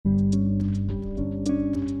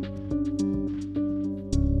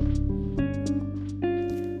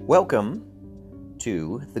Welcome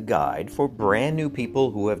to the guide for brand new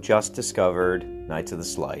people who have just discovered Knights of the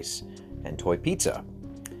Slice and Toy Pizza.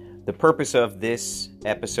 The purpose of this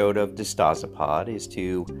episode of DeStasapod is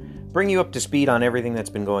to bring you up to speed on everything that's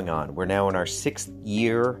been going on. We're now in our 6th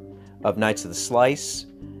year of Knights of the Slice,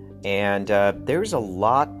 and there's a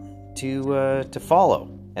lot to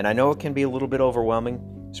follow. And I know it can be a little bit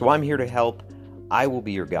overwhelming, so I'm here to help. I will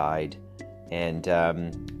be your guide, and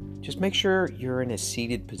just make sure you're in a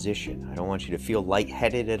seated position. I don't want you to feel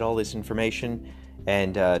lightheaded at all this information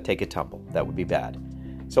and take a tumble. That would be bad.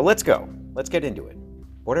 So let's go. Let's get into it.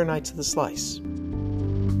 What are Knights of the Slice?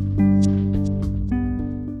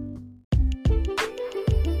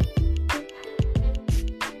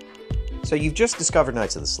 So you've just discovered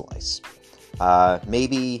Knights of the Slice.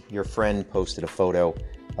 Maybe your friend posted a photo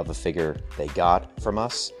of a figure they got from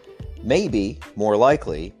us. Maybe, more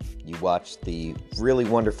likely, you watched the really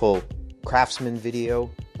wonderful Craftsman video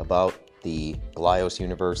about the Glios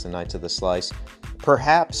universe and Knights of the Slice.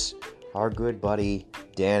 Perhaps our good buddy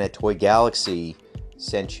Dan at Toy Galaxy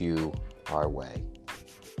sent you our way.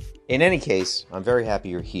 In any case, I'm very happy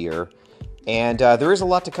you're here, and there is a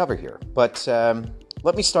lot to cover here. But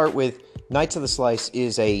let me start with Knights of the Slice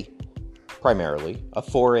is primarily a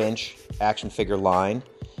 4-inch action figure line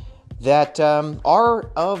that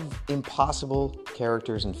are of impossible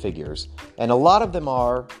characters and figures, and a lot of them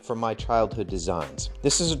are from my childhood designs.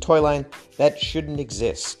 This is a toy line that shouldn't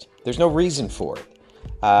exist. There's no reason for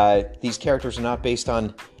it. These characters are not based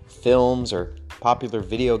on films or popular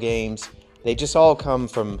video games. They just all come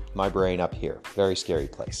from my brain up here. Very scary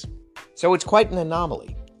place. So it's quite an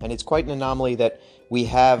anomaly, and it's quite an anomaly that we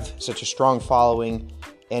have such a strong following,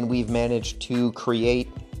 and we've managed to create.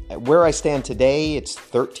 Where I stand today, it's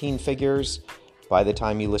 13 figures. By the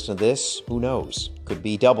time you listen to this, who knows? Could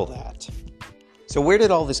be double that. So where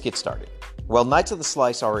did all this get started? Well, Knights of the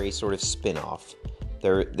Slice are a sort of spin-off.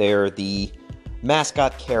 They're the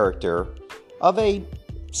mascot character of a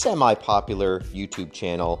semi-popular YouTube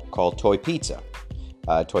channel called Toy Pizza.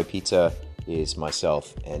 Toy Pizza is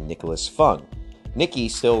myself and Nicholas Fung. Nikki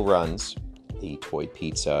still runs the Toy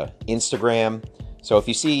Pizza Instagram. So if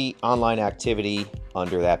you see online activity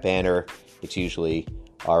under that banner, it's usually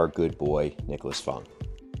our good boy, Nicholas Fung.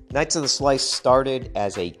 Knights of the Slice started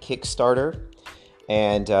as a Kickstarter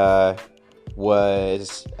and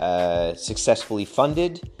was successfully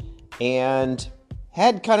funded and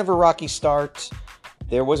had kind of a rocky start.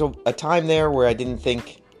 There was a time there where I didn't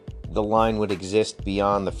think the line would exist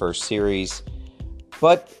beyond the first series,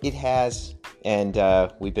 but it has, and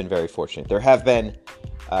we've been very fortunate. There have been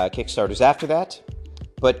Kickstarters after that,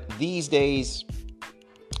 but these days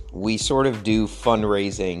we sort of do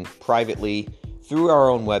fundraising privately through our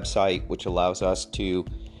own website, which allows us to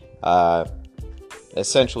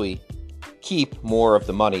essentially keep more of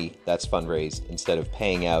the money that's fundraised instead of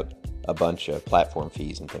paying out a bunch of platform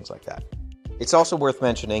fees and things like that. It's also worth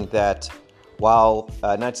mentioning that while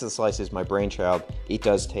Knights of the Slice is my brainchild, it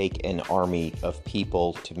does take an army of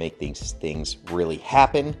people to make these things really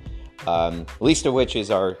happen, least of which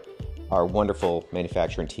is our wonderful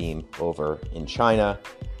manufacturing team over in China.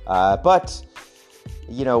 But,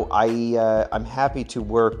 you know, I'm happy to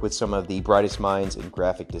work with some of the brightest minds in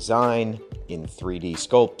graphic design, in 3D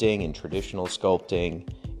sculpting, in traditional sculpting,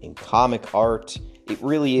 in comic art. It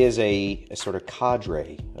really is a sort of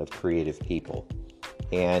cadre of creative people.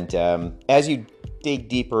 And as you dig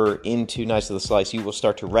deeper into Knights of the Slice, you will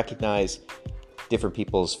start to recognize different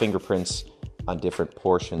people's fingerprints on different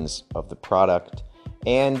portions of the product.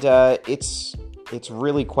 And it's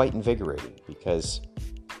really quite invigorating because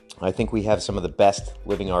I think we have some of the best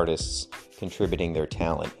living artists contributing their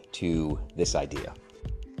talent to this idea.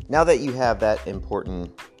 Now that you have that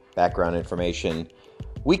important background information,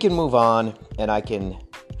 we can move on and I can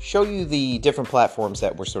show you the different platforms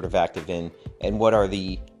that we're sort of active in and what are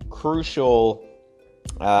the crucial,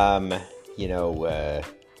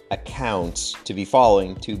 accounts to be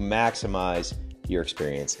following to maximize your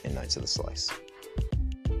experience in Knights of the Slice.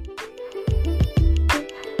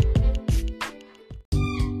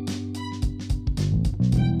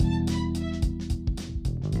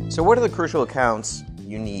 So what are the crucial accounts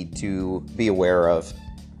you need to be aware of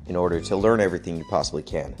in order to learn everything you possibly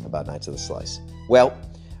can about Knights of the Slice? Well,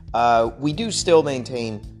 we do still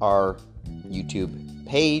maintain our YouTube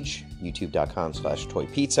page,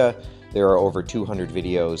 youtube.com/toypizza. There are over 200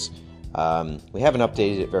 videos. We haven't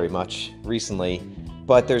updated it very much recently,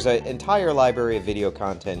 but there's an entire library of video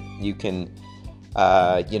content. You can,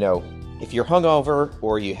 if you're hungover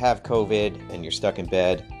or you have COVID and you're stuck in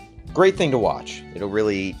bed, great thing to watch. It'll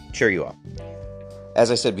really cheer you up. As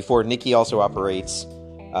I said before, Nikki also operates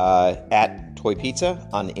at Toy Pizza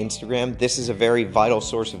on Instagram. This is a very vital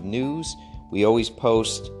source of news. We always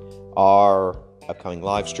post our upcoming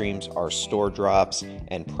live streams, our store drops,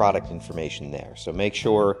 and product information there. So make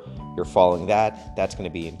sure you're following that. That's going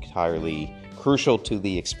to be entirely crucial to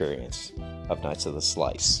the experience of Knights of the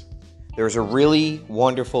Slice. There's a really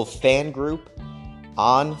wonderful fan group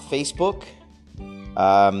on Facebook.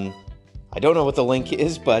 I don't know what the link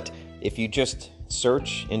is, but if you just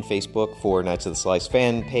search in Facebook for Knights of the Slice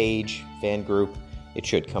fan page, fan group, it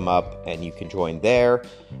should come up and you can join there.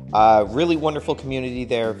 Really wonderful community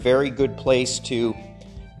there. Very good place to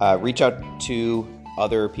reach out to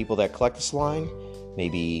other people that collect this line.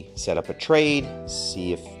 Maybe set up a trade,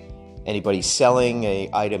 see if anybody's selling an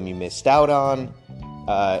item you missed out on.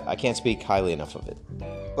 I can't speak highly enough of it.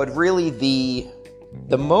 But really the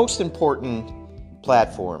most important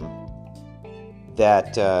platform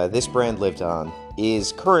that this brand lived on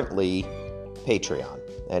is currently Patreon.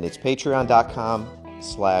 And it's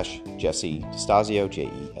patreon.com/Jesse DeStasio,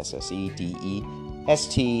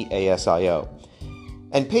 JESSEDESTASIO.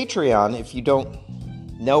 And Patreon, if you don't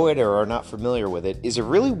know it or are not familiar with it, is a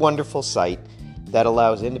really wonderful site that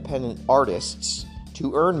allows independent artists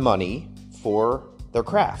to earn money for their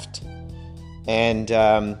craft. And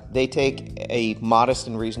they take a modest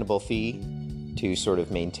and reasonable fee to sort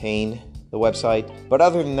of maintain the website. But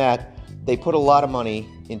other than that, they put a lot of money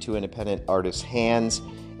into independent artists' hands,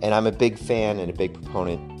 and I'm a big fan and a big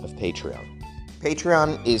proponent of Patreon.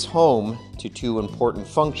 Patreon is home to two important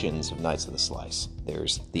functions of Knights of the Slice.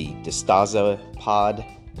 There's the DeStasapod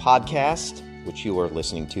podcast, which you are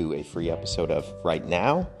listening to a free episode of right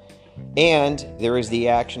now, and there is the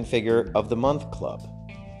Action Figure of the Month Club.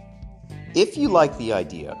 If you like the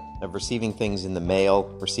idea of receiving things in the mail,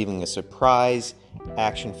 receiving a surprise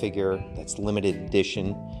action figure that's limited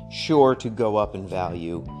edition, sure to go up in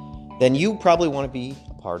value, then you probably want to be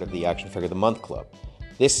a part of the Action Figure of the Month Club.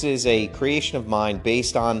 This is a creation of mine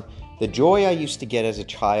based on the joy I used to get as a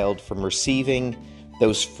child from receiving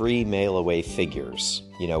those free mail-away figures.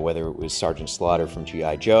 You know, whether it was Sergeant Slaughter from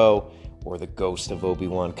G.I. Joe or the Ghost of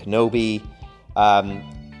Obi-Wan Kenobi.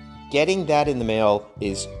 Getting that in the mail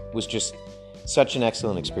was just such an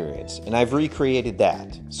excellent experience, and I've recreated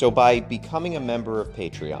that. So by becoming a member of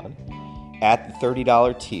Patreon at the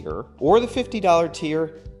 $30 tier or the $50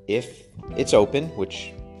 tier, if it's open,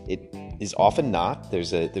 which it is often not,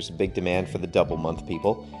 there's a big demand for the double month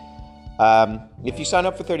people. If you sign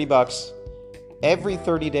up for $30, every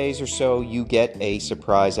 30 days or so you get a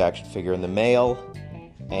surprise action figure in the mail,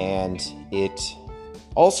 and it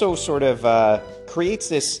also sort of creates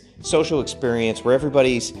this social experience where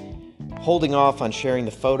everybody's holding off on sharing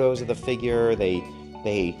the photos of the figure. They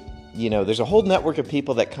there's a whole network of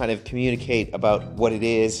people that kind of communicate about what it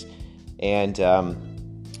is, and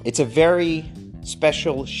it's a very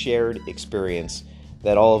special shared experience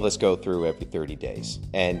that all of us go through every 30 days.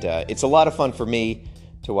 And it's a lot of fun for me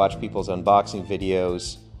to watch people's unboxing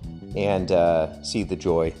videos and see the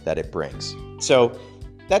joy that it brings. So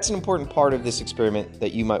that's an important part of this experiment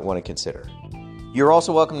that you might want to consider. You're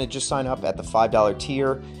also welcome to just sign up at the $5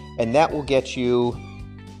 tier, and that will get you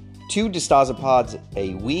 2 DeStasapods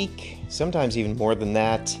a week, sometimes even more than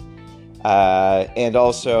that, and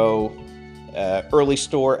also early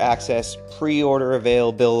store access, pre-order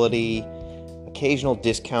availability, occasional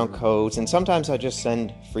discount codes, and sometimes I just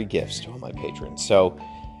send free gifts to all my patrons. So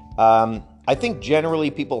I think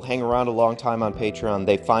generally people hang around a long time on Patreon.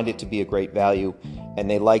 They find it to be a great value, and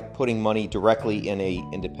they like putting money directly in a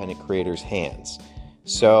independent creator's hands.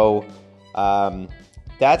 So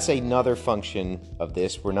that's another function of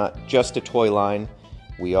this. We're not just a toy line.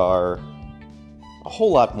 We are a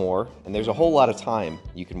whole lot more, and there's a whole lot of time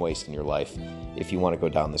you can waste in your life if you want to go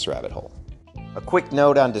down this rabbit hole. A quick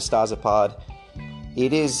note on DeStasapod.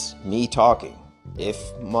 It is me talking. If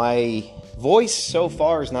my voice so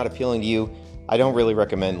far is not appealing to you, I don't really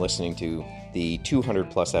recommend listening to the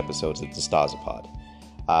 200 plus episodes of DeStasapod,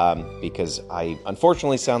 because I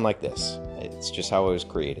unfortunately sound like this. It's just how I was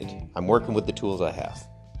created. I'm working with the tools I have.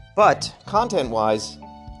 But content-wise,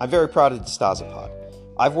 I'm very proud of DeStasapod.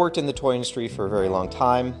 I've worked in the toy industry for a very long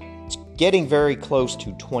time. It's getting very close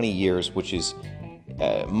to 20 years, which is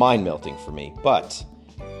mind-melting for me. But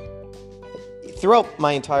throughout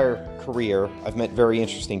my entire career, I've met very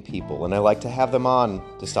interesting people, and I like to have them on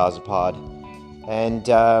DeStasapod and,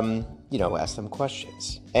 ask them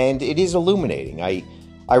questions. And it is illuminating. I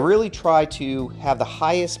really try to have the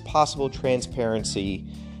highest possible transparency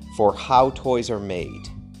for how toys are made.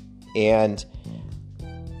 And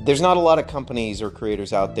there's not a lot of companies or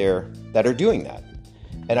creators out there that are doing that.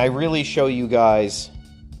 And I really show you guys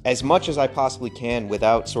as much as I possibly can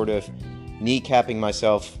without sort of kneecapping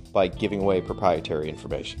myself by giving away proprietary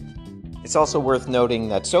information. It's also worth noting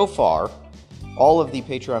that so far, all of the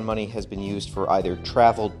Patreon money has been used for either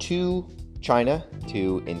travel to China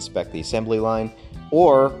to inspect the assembly line,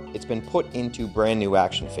 or it's been put into brand new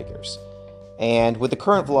action figures. And with the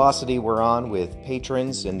current velocity we're on with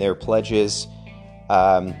patrons and their pledges,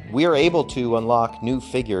 we are able to unlock new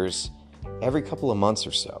figures every couple of months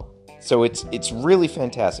or so. So it's really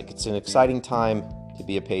fantastic. It's an exciting time to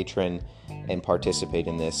be a patron and participate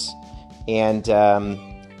in this. And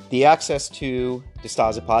the access to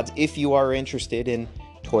DeStasapods, if you are interested in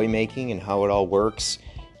toy making and how it all works,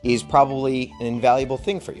 is probably an invaluable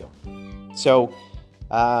thing for you. So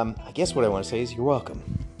I guess what I want to say is you're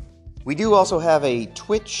welcome. We do also have a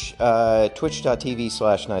Twitch,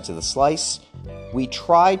 twitch.tv/Knights of the Slice. We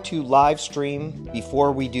try to live stream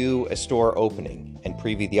before we do a store opening and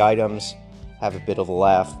preview the items, have a bit of a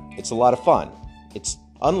laugh. It's a lot of fun. It's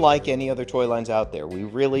unlike any other toy lines out there. We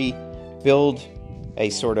really build a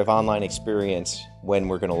sort of online experience when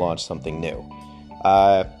we're going to launch something new.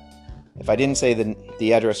 If I didn't say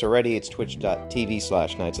the address already, it's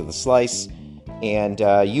twitch.tv/Knights of the Slice. And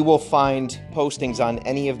you will find postings on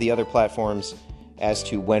any of the other platforms as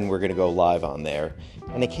to when we're going to go live on there.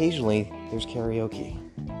 And occasionally, there's karaoke.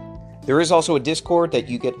 There is also a Discord that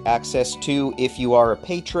you get access to if you are a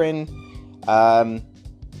patron. I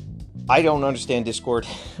don't understand Discord.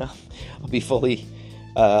 I'll be fully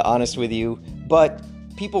honest with you. But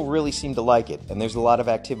people really seem to like it. And there's a lot of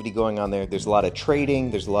activity going on there. There's a lot of trading.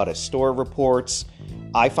 There's a lot of store reports.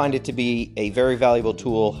 I find it to be a very valuable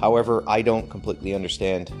tool. However, I don't completely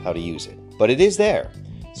understand how to use it. But it is there.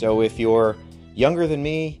 So if you're younger than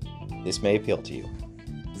me, this may appeal to you.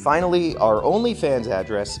 Finally, our OnlyFans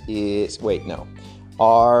address is...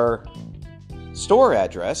 Our store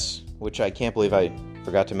address, which I can't believe I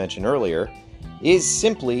forgot to mention earlier, is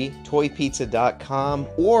simply toypizza.com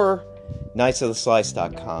or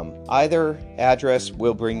knightsoftheslice.com. Either address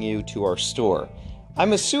will bring you to our store.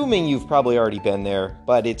 I'm assuming you've probably already been there,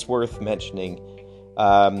 but it's worth mentioning.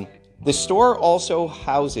 The store also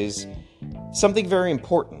houses something very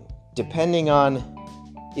important. Depending on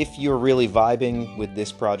if you're really vibing with this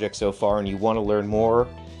project so far and you want to learn more,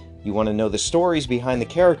 you want to know the stories behind the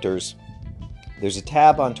characters, there's a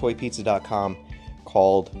tab on toypizza.com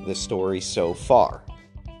called The Story So Far.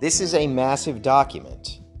 This is a massive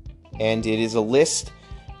document, and it is a list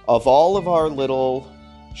of all of our little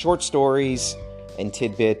short stories and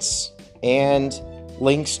tidbits and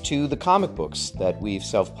links to the comic books that we've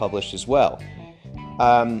self-published as well.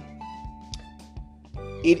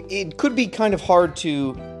 It could be kind of hard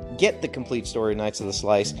to get the complete story of Knights of the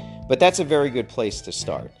Slice, but that's a very good place to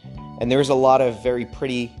start. And there's a lot of very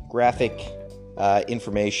pretty graphic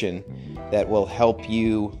information that will help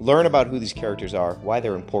you learn about who these characters are, why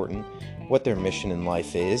they're important, what their mission in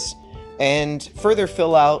life is, and further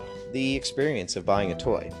fill out the experience of buying a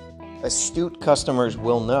toy. Astute customers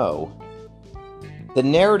will know the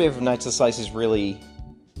narrative of Knights of the Slice is really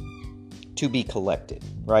to be collected,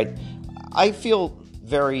 right? I feel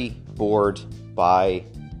very bored by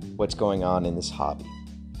what's going on in this hobby.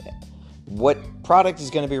 What product is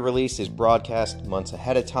going to be released is broadcast months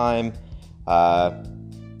ahead of time.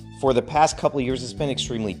 For the past couple of years, it's been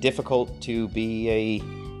extremely difficult to be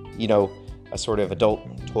a sort of adult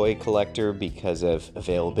toy collector because of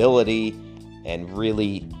availability and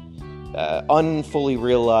really unfully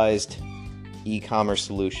realized e-commerce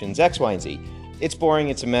solutions, X, Y, and Z. It's boring,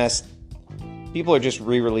 it's a mess. People are just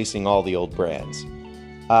re-releasing all the old brands.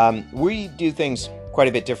 We do things quite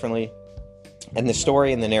a bit differently, and the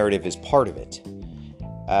story and the narrative is part of it.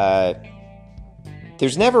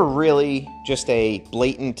 There's never really just a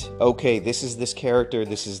blatant, okay, this is this character,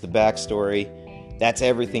 this is the backstory, that's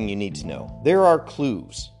everything you need to know. There are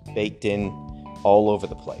clues baked in all over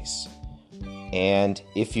the place. And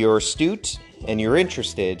if you're astute and you're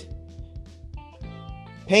interested,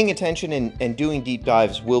 paying attention and doing deep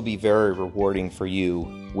dives will be very rewarding for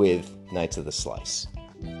you with Knights of the Slice.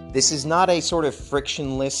 This is not a sort of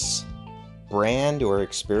frictionless brand or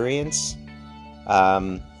experience.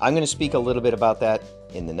 I'm going to speak a little bit about that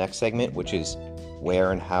in the next segment, which is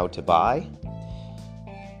where and how to buy.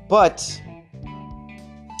 But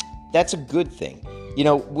that's a good thing. You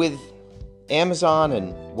know, with Amazon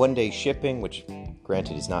and one-day shipping, which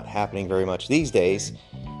granted is not happening very much these days,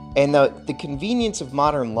 and the convenience of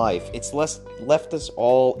modern life, it's left us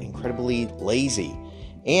all incredibly lazy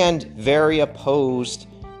and very opposed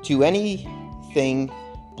to anything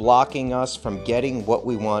blocking us from getting what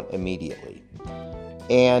we want immediately.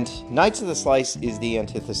 And Knights of the Slice is the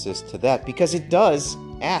antithesis to that because it does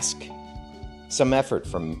ask some effort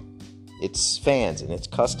from its fans and its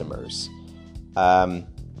customers.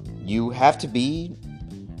 you have to be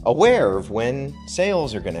aware of when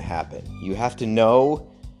sales are going to happen. You have to know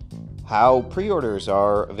how pre-orders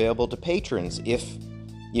are available to patrons if,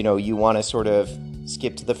 you want to sort of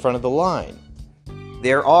skip to the front of the line.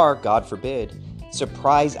 There are, God forbid,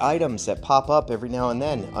 surprise items that pop up every now and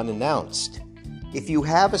then, unannounced. If you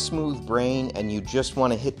have a smooth brain and you just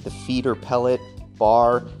want to hit the feeder pellet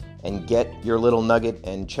bar and get your little nugget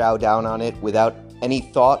and chow down on it without any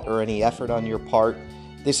thought or any effort on your part,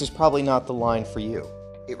 this is probably not the line for you.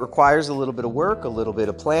 It requires a little bit of work, a little bit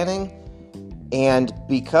of planning, and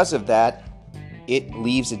because of that, it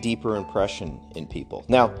leaves a deeper impression in people.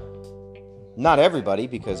 Now, not everybody,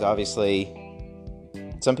 because obviously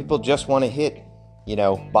some people just want to hit,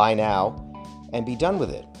 buy now and be done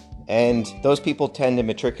with it. And those people tend to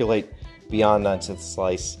matriculate beyond Knights of the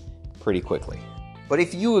Slice pretty quickly. But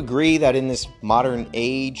if you agree that in this modern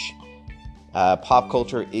age, pop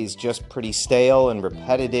culture is just pretty stale and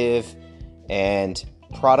repetitive, and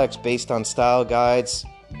products based on style guides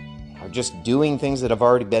are just doing things that have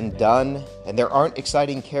already been done, and there aren't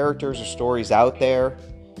exciting characters or stories out there,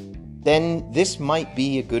 then this might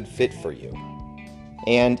be a good fit for you.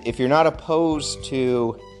 And if you're not opposed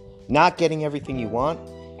to not getting everything you want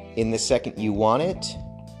in the second you want it,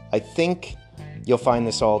 I think you'll find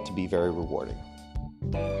this all to be very rewarding.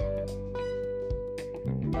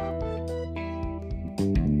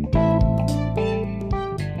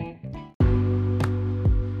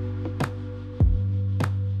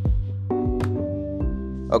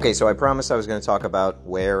 Okay, so I promised I was going to talk about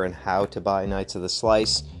where and how to buy Knights of the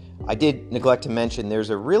Slice. I did neglect to mention there's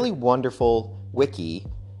a really wonderful wiki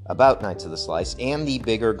about Knights of the Slice and the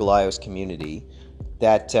bigger Golios community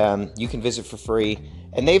that you can visit for free.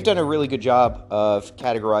 And they've done a really good job of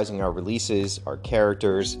categorizing our releases, our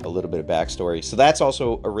characters, a little bit of backstory. So that's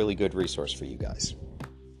also a really good resource for you guys.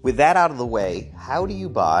 With that out of the way, how do you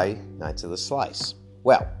buy Knights of the Slice?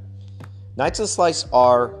 Well, Knights of the Slice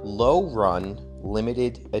are low-run,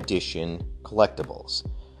 limited edition collectibles.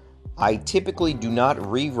 I typically do not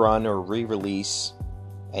rerun or re-release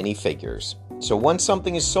any figures. So once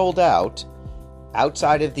something is sold out,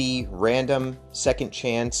 outside of the random second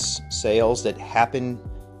chance sales that happen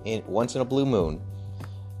once in a blue moon,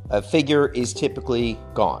 a figure is typically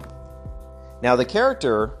gone. Now the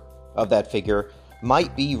character of that figure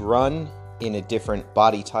might be run in a different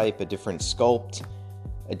body type, a different sculpt,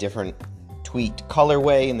 a different tweaked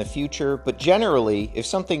colorway in the future, but generally, if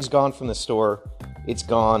something's gone from the store, it's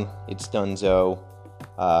gone, it's donezo.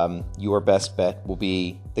 Your best bet will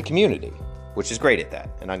be the community, which is great at that,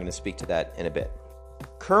 and I'm going to speak to that in a bit.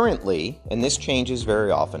 Currently, and this changes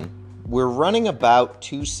very often, we're running about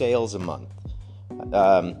 2 sales a month.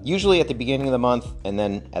 Usually at the beginning of the month and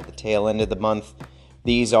then at the tail end of the month.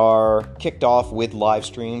 These are kicked off with live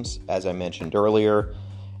streams, as I mentioned earlier,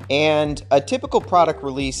 and a typical product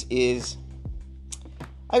release is,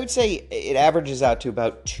 I would say it averages out to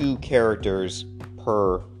about 2 characters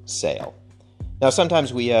per sale. Now,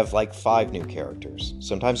 sometimes we have like 5 new characters.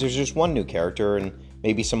 Sometimes there's just 1 new character and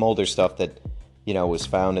maybe some older stuff that, was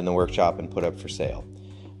found in the workshop and put up for sale.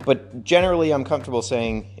 But generally, I'm comfortable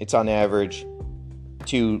saying it's on average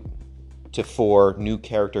 2 to 4 new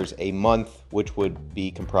characters a month, which would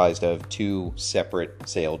be comprised of 2 separate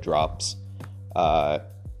sale drops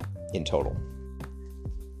in total.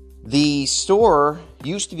 The store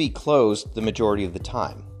used to be closed the majority of the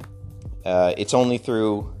time. It's only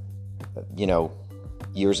through,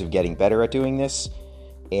 years of getting better at doing this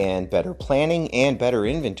and better planning and better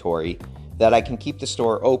inventory that I can keep the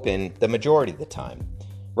store open the majority of the time.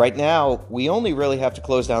 Right now, we only really have to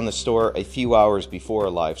close down the store a few hours before a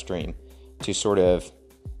live stream to sort of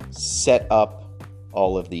set up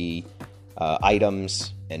all of the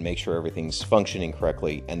items and make sure everything's functioning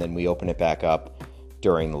correctly, and then we open it back up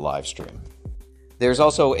during the live stream. There's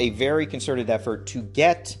also a very concerted effort to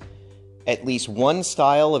get at least 1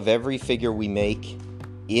 style of every figure we make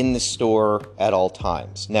in the store at all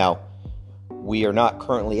times. Now, we are not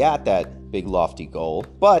currently at that big lofty goal,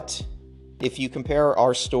 but if you compare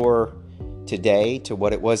our store today to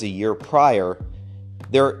what it was a year prior,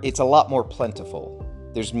 it's a lot more plentiful.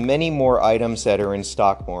 There's many more items that are in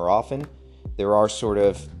stock more often. There are sort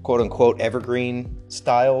of quote-unquote evergreen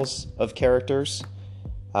styles of characters.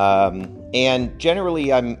 And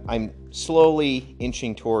generally, I'm slowly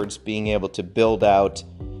inching towards being able to build out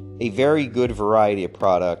a very good variety of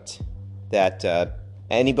product that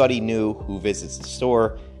anybody new who visits the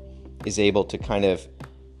store is able to kind of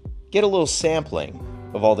get a little sampling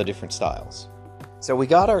of all the different styles. So we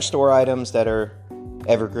got our store items that are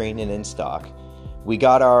evergreen and in stock. We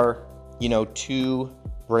got our, 2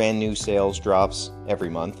 brand new sales drops every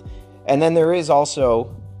month. And then there is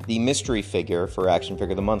also the mystery figure for Action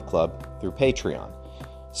Figure of the Month Club through Patreon.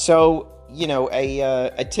 So,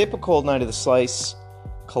 a typical Night of the Slice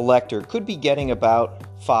collector could be getting about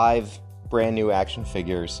 5 brand new action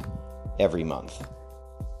figures every month.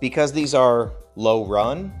 Because these are low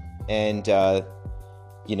run, and I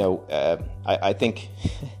think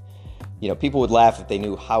people would laugh if they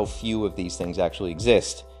knew how few of these things actually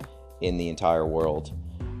exist in the entire world.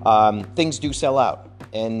 Things do sell out,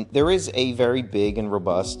 and there is a very big and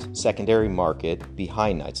robust secondary market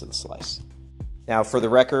behind Knights of the Slice. Now, for the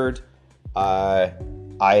record, I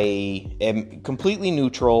am completely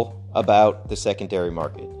neutral about the secondary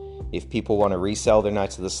market. If people want to resell their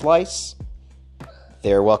Knights of the Slice,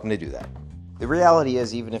 they're welcome to do that. The reality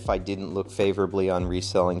is, even if I didn't look favorably on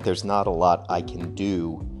reselling, there's not a lot I can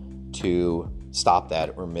do to stop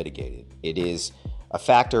that or mitigate it. It is a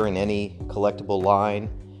factor in any collectible line,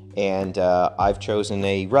 and I've chosen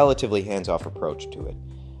a relatively hands-off approach to it.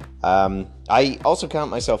 I also count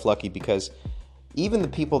myself lucky because even the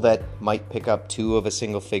people that might pick up 2 of a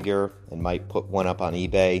single figure and might put one up on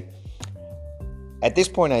eBay, at this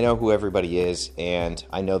point I know who everybody is, and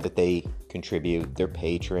I know that they contribute, they're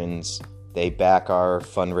patrons, they back our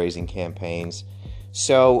fundraising campaigns.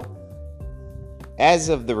 So, as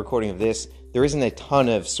of the recording of this, there isn't a ton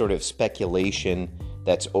of sort of speculation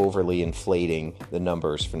that's overly inflating the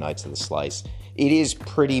numbers for Knights of the Slice. It is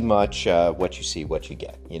pretty much what you see, what you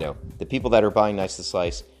get. The people that are buying Knights of the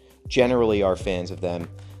Slice generally are fans of them.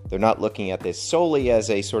 They're not looking at this solely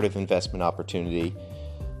as a sort of investment opportunity.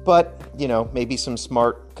 But, maybe some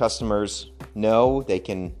smart customers know they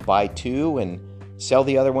can buy 2 and sell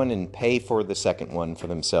the other one and pay for the second one for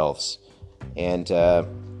themselves. And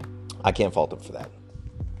I can't fault them for that.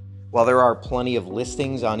 While there are plenty of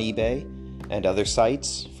listings on eBay and other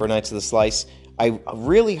sites for Knights of the Slice, I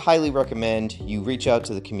really highly recommend you reach out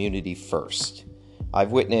to the community first.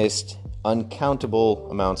 I've witnessed uncountable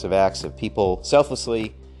amounts of acts of people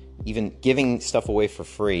selflessly even giving stuff away for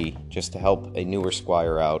free just to help a newer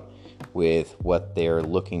squire out with what they're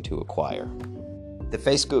looking to acquire. The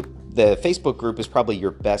Facebook group is probably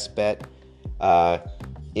your best bet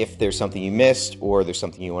if there's something you missed, or there's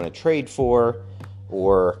something you want to trade for,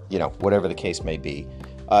 or whatever the case may be.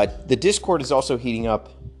 The Discord is also heating up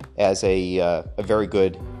as a very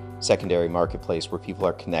good secondary marketplace where people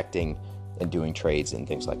are connecting and doing trades and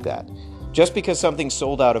things like that. Just because something's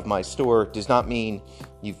sold out of my store does not mean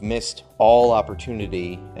you've missed all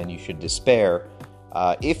opportunity and you should despair.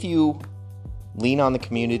 If you lean on the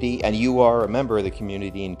community and you are a member of the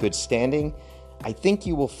community in good standing, I think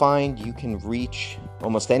you will find you can reach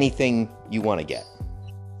almost anything you want to get.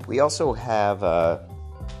 We also have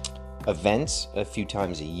events a few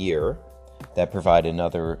times a year that provide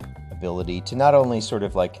another ability to not only sort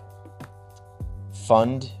of like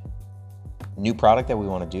fund new product that we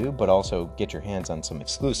want to do, but also get your hands on some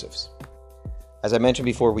exclusives. As I mentioned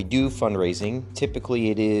before, we do fundraising. Typically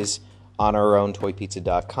it is on our own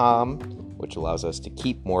toypizza.com, which allows us to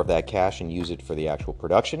keep more of that cash and use it for the actual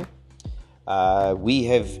production. We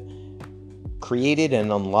have created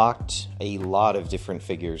and unlocked a lot of different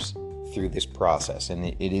figures through this process, and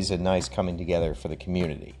it is a nice coming together for the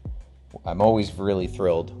community. I'm always really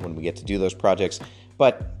thrilled when we get to do those projects,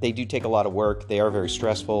 but they do take a lot of work. They are very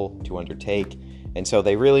stressful to undertake, and so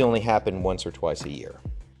they really only happen once or twice a year.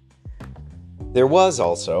 There was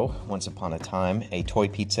also, once upon a time, a Toy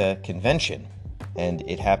Pizza convention, and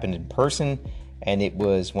it happened in person, and it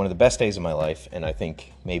was one of the best days of my life, and I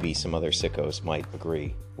think maybe some other sickos might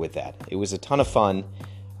agree with that. It was a ton of fun.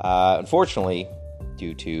 Unfortunately,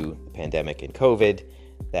 due to the pandemic and COVID,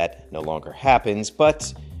 that no longer happens,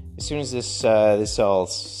 but as soon as this all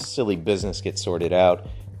silly business gets sorted out,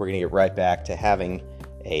 we're going to get right back to having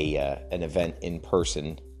an event in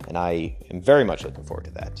person, and I am very much looking forward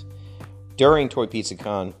to that. During Toy Pizza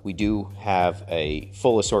Con, we do have a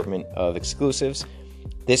full assortment of exclusives.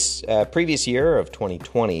 This previous year of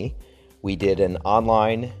 2020, we did an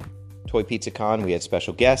online Toy Pizza Con. We had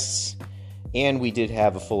special guests, and we did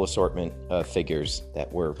have a full assortment of figures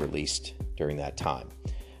that were released during that time.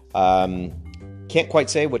 Can't quite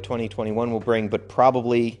say what 2021 will bring, but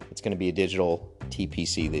probably it's going to be a digital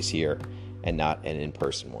TPC this year and not an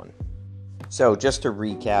in-person one. So just to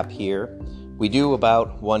recap here, we do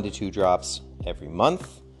about 1 to 2 drops every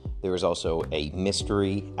month. There is also a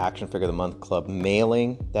mystery Action Figure of the Month Club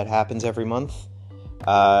mailing that happens every month.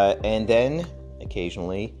 And then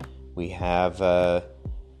occasionally we have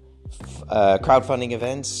crowdfunding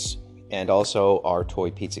events and also our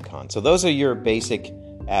Toy Pizza Con. So those are your basic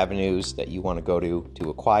avenues that you want to go to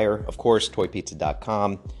acquire. Of course,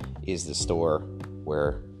 toypizza.com is the store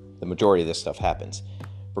where the majority of this stuff happens.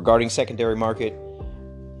 Regarding secondary market,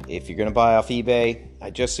 if you're going to buy off eBay, I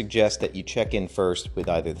just suggest that you check in first with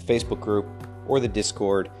either the Facebook group or the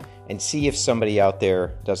Discord and see if somebody out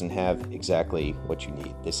there doesn't have exactly what you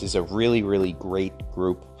need. This is a really, really great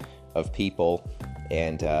group of people,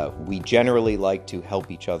 and we generally like to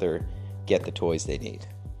help each other get the toys they need.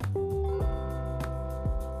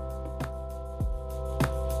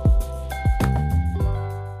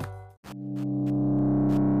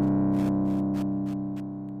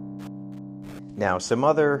 Now, some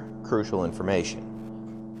other crucial information.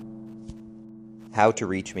 How to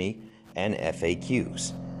reach me and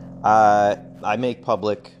FAQs. I make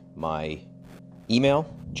public my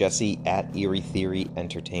email,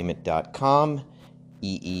 jesse@erietheoryentertainment.com,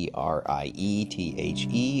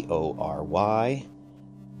 EERIETHEORY,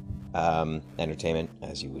 entertainment,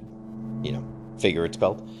 as you would, figure it's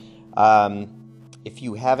spelled. If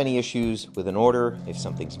you have any issues with an order, if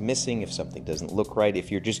something's missing, if something doesn't look right, if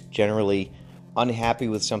you're just generally unhappy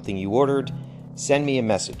with something you ordered, send me a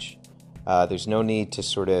message. There's no need to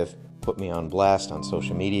sort of put me on blast on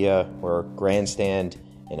social media or grandstand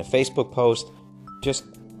in a Facebook post. Just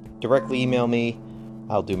directly email me.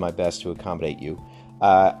 I'll do my best to accommodate you.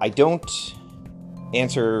 I don't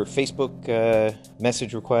answer Facebook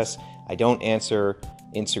message requests. I don't answer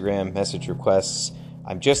Instagram message requests.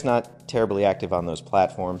 I'm just not terribly active on those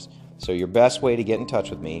platforms. So your best way to get in touch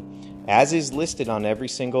with me, as is listed on every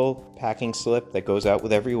single packing slip that goes out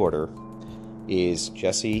with every order, is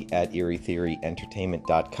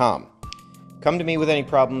jesse@erietheoryentertainment.com. Come to me with any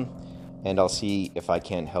problem, and I'll see if I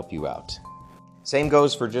can help you out. Same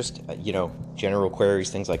goes for just, general queries,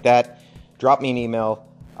 things like that. Drop me an email.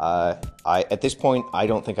 At this point, I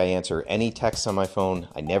don't think I answer any texts on my phone.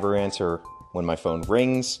 I never answer when my phone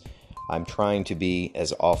rings. I'm trying to be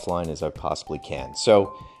as offline as I possibly can.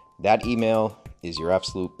 So that email is your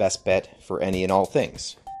absolute best bet for any and all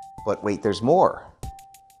things. But wait, there's more.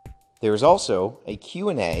 There's also a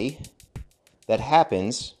Q&A that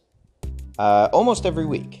happens almost every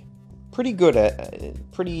week. Pretty good at,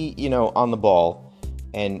 on the ball,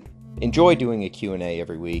 and enjoy doing a Q&A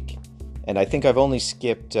every week. And I think I've only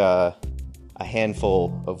skipped a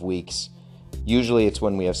handful of weeks. Usually it's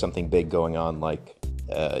when we have something big going on, like,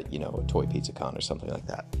 a Toy Pizza Con or something like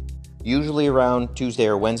that. Usually around Tuesday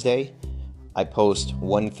or Wednesday, I post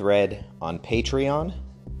one thread on Patreon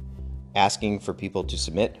asking for people to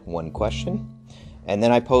submit one question, and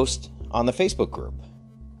then I post on the Facebook group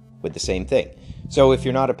with the same thing. So if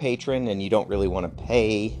you're not a patron and you don't really want to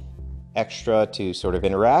pay extra to sort of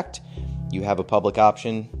interact, you have a public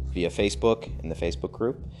option via Facebook in the Facebook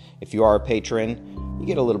group. If you are a patron, you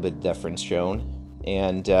get a little bit of deference shown,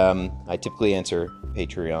 and I typically answer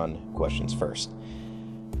Patreon questions first.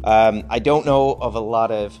 I don't know of a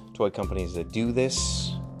lot of toy companies that do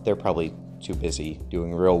this. They're probably too busy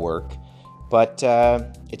doing real work. But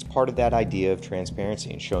it's part of that idea of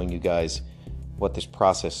transparency and showing you guys what this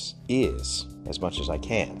process is as much as I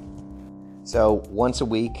can. So once a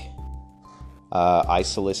week, I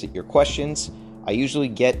solicit your questions. I usually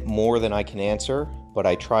get more than I can answer, but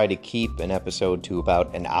I try to keep an episode to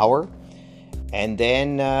about an hour. And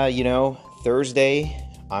then, Thursday,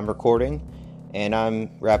 I'm recording, and I'm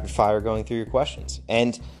rapid fire going through your questions.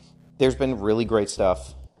 And there's been really great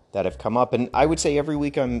stuff that have come up, and I would say every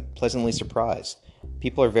week I'm pleasantly surprised.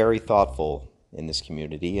 People are very thoughtful in this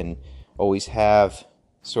community and always have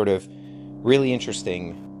sort of really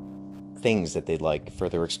interesting things that they'd like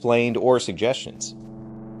further explained or suggestions.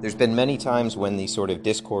 There's been many times when the sort of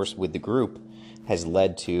discourse with the group has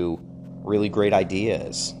led to really great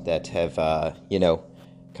ideas that have,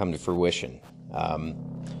 come to fruition. A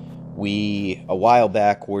while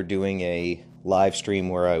back, were doing a live stream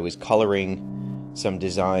where I was coloring some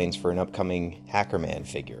designs for an upcoming Hackerman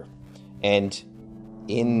figure. And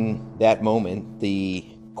in that moment, the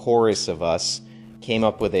chorus of us came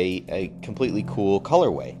up with a completely cool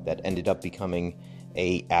colorway that ended up becoming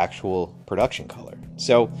a actual production color.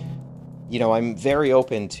 So, I'm very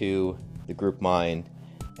open to the group mind,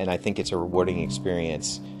 and I think it's a rewarding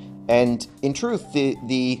experience. And in truth,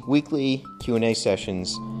 the weekly Q&A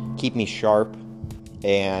sessions keep me sharp,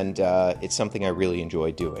 and it's something I really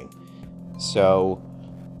enjoy doing. So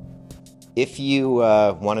if you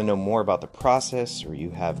want to know more about the process, or you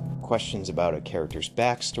have questions about a character's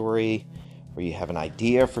backstory, or you have an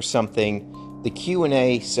idea for something, the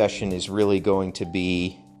Q&A session is really going to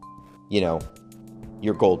be, your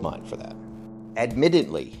goldmine for that.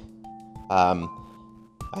 Admittedly, I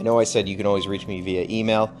know I said you can always reach me via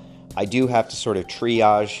email. I do have to sort of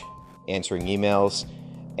triage answering emails,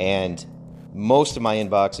 and most of my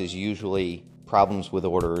inbox is usually problems with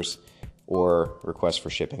orders or requests for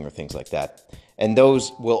shipping or things like that. And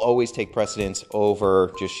those will always take precedence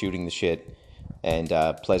over just shooting the shit and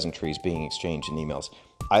pleasantries being exchanged in emails.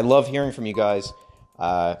 I love hearing from you guys.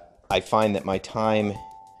 I find that my time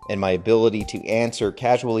and my ability to answer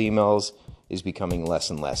casual emails is becoming less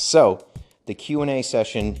and less. So the Q&A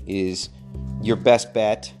session is your best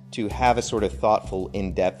bet to have a sort of thoughtful,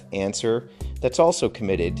 in-depth answer that's also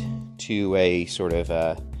committed to a sort of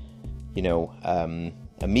a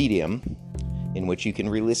medium in which you can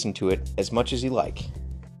re-listen to it as much as you like.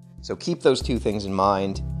 So keep those two things in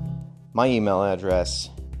mind, my email address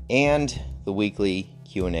and the weekly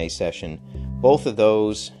Q&A session. Both of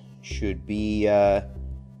those should be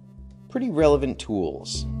pretty relevant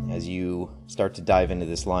tools as you start to dive into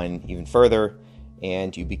this line even further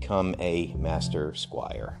and you become a master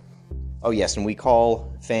squire. Oh yes, and we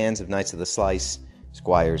call fans of Knights of the Slice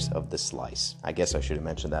Squires of the Slice. I guess I should have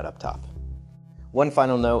mentioned that up top. One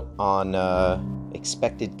final note on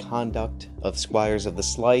expected conduct of Squires of the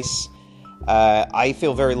Slice. I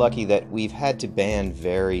feel very lucky that we've had to ban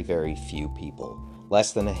very, very few people,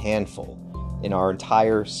 less than a handful, in our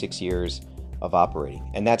entire 6 years of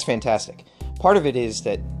operating. And that's fantastic. Part of it is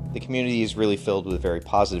that the community is really filled with very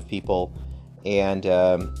positive people, and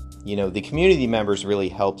the community members really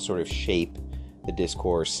help sort of shape the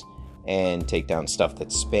discourse and take down stuff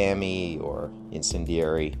that's spammy or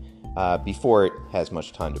incendiary before it has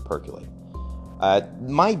much time to percolate.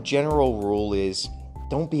 My general rule is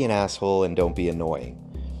don't be an asshole and don't be annoying.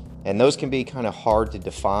 And those can be kind of hard to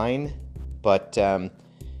define, but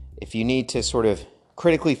if you need to sort of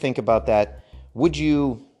critically think about that, would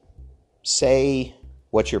you say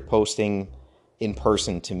what you're posting in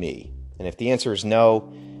person to me? And if the answer is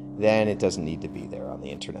no, then it doesn't need to be there on the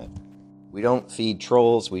internet. We don't feed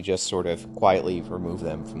trolls, we just sort of quietly remove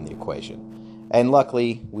them from the equation. And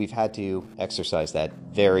luckily, we've had to exercise that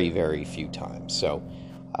very, very few times. So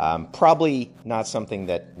probably not something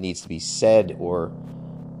that needs to be said or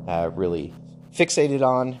really fixated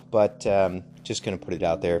on, but just going to put it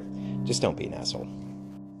out there. Just don't be an asshole.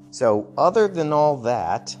 So other than all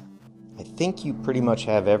that, I think you pretty much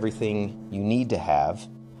have everything you need to have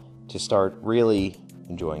to start really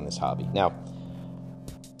enjoying this hobby. Now,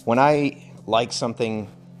 when I like something,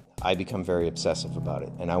 I become very obsessive about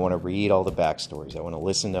it, and I want to read all the backstories. I want to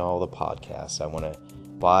listen to all the podcasts. I want to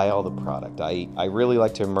buy all the product. I really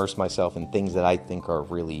like to immerse myself in things that I think are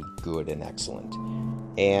really good and excellent.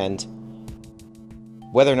 And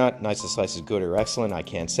whether or not Knights of the Slice is good or excellent, I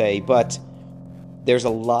can't say, but there's a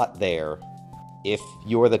lot there if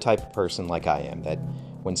you're the type of person like I am, that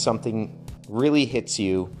when something really hits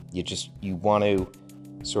you, you want to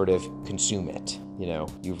sort of consume it.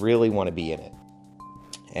 You really want to be in it.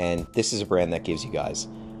 And this is a brand that gives you guys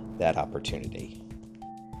that opportunity.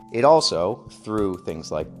 It also, through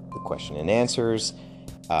things like the question and answers,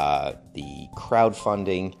 the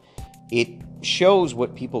crowdfunding, it shows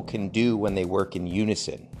what people can do when they work in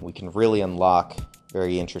unison. We can really unlock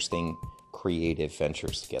very interesting creative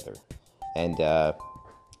ventures together. And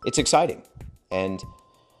it's exciting. And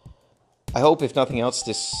I hope, if nothing else,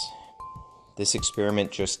 this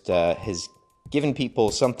experiment just has given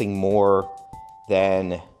people something more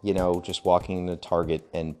than, just walking into Target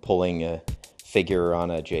and pulling a figure on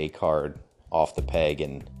a J card off the peg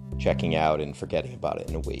and checking out and forgetting about it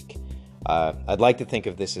in a week. I'd like to think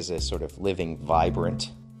of this as a sort of living,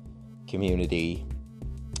 vibrant community,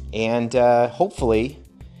 and hopefully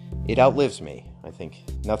it outlives me. I think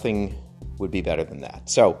nothing would be better than that.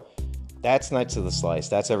 So that's Knights of the Slice.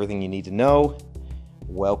 That's everything you need to know.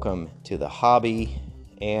 Welcome to the hobby,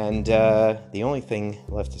 and the only thing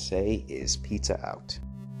left to say is pizza out.